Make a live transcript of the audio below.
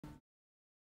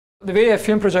The way a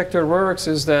film projector works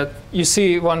is that you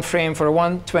see one frame for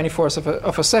 1/24th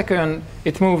of a second,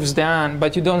 it moves down,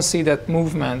 but you don't see that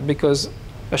movement because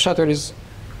a shutter is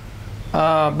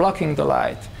blocking the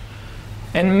light.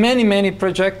 And many, many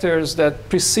projectors that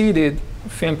preceded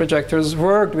film projectors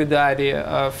worked with the idea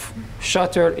of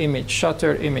shutter, image,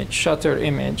 shutter, image, shutter,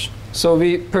 image. So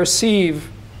we perceive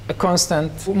a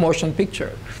constant motion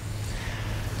picture.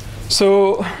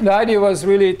 So the idea was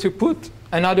really to put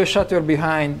another shutter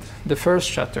behind the first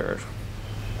shutter,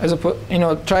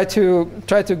 try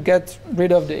to get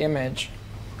rid of the image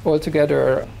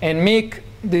altogether and make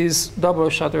these double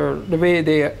shutter the way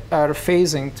they are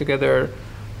phasing together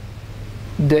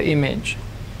the image.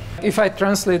 If I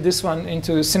translate this one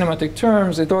into cinematic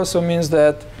terms, it also means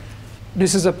that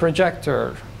this is a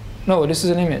projector. No, this is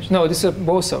an image. No, this is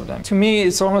both of them. To me,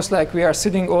 it's almost like we are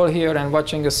sitting all here and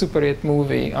watching a Super 8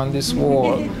 movie on this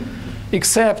wall,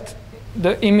 except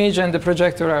the image and the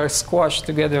projector are squashed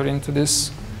together into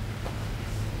this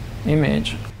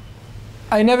image.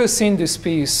 I never seen this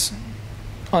piece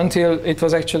until it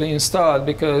was actually installed,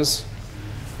 because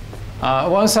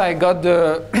once I got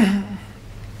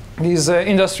these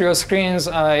industrial screens,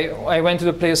 I went to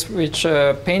the place which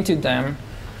painted them,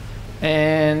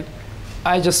 and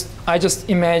I just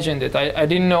imagined it. I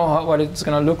didn't know what it's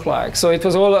going to look like. So it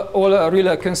was all a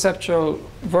really conceptual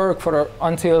work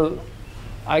until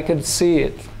I could see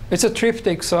it. It's a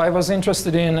triptych, so I was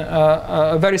interested in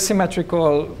a very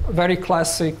symmetrical, very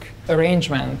classic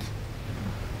arrangement.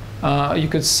 You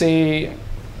could see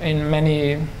in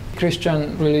many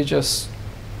Christian religious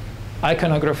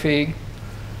iconography.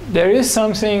 There is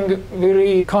something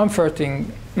very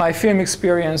comforting. My film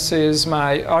experiences,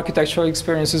 my architectural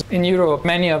experiences in Europe,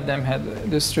 many of them had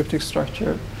this triptych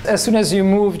structure. As soon as you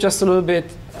move just a little bit,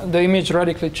 the image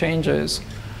radically changes.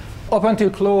 Up until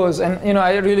close, and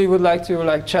I really would like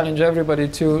to challenge everybody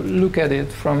to look at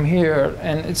it from here,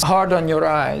 and it's hard on your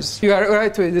eyes. You are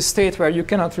right to the state where you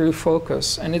cannot really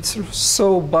focus, and it's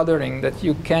so bothering that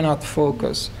you cannot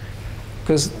focus,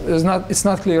 because it's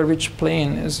not clear which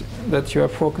plane is that you are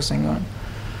focusing on.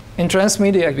 In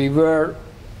transmedia, we were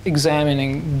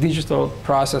examining digital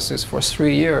processes for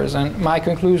 3 years, and my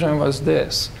conclusion was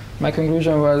this. My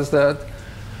conclusion was that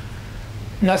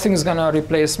nothing's going to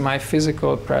replace my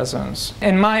physical presence.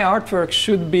 And my artwork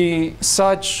should be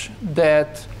such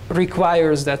that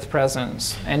requires that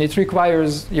presence. And it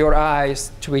requires your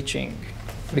eyes twitching,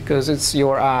 because it's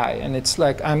your eye. And it's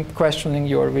like I'm questioning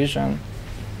your vision.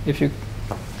 If you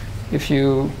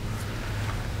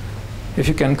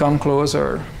can come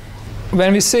closer.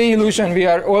 When we say illusion, we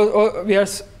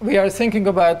are thinking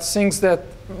about things that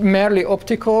merely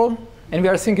optical, and we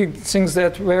are thinking things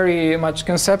that very much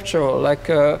conceptual, like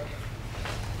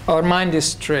our mind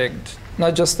is tricked,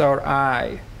 not just our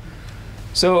eye.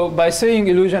 So by saying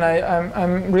illusion,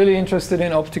 I'm really interested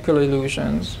in optical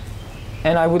illusions.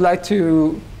 And I would like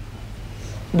to,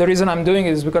 the reason I'm doing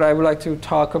it is because I would like to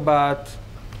talk about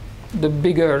the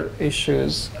bigger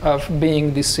issues of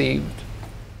being deceived.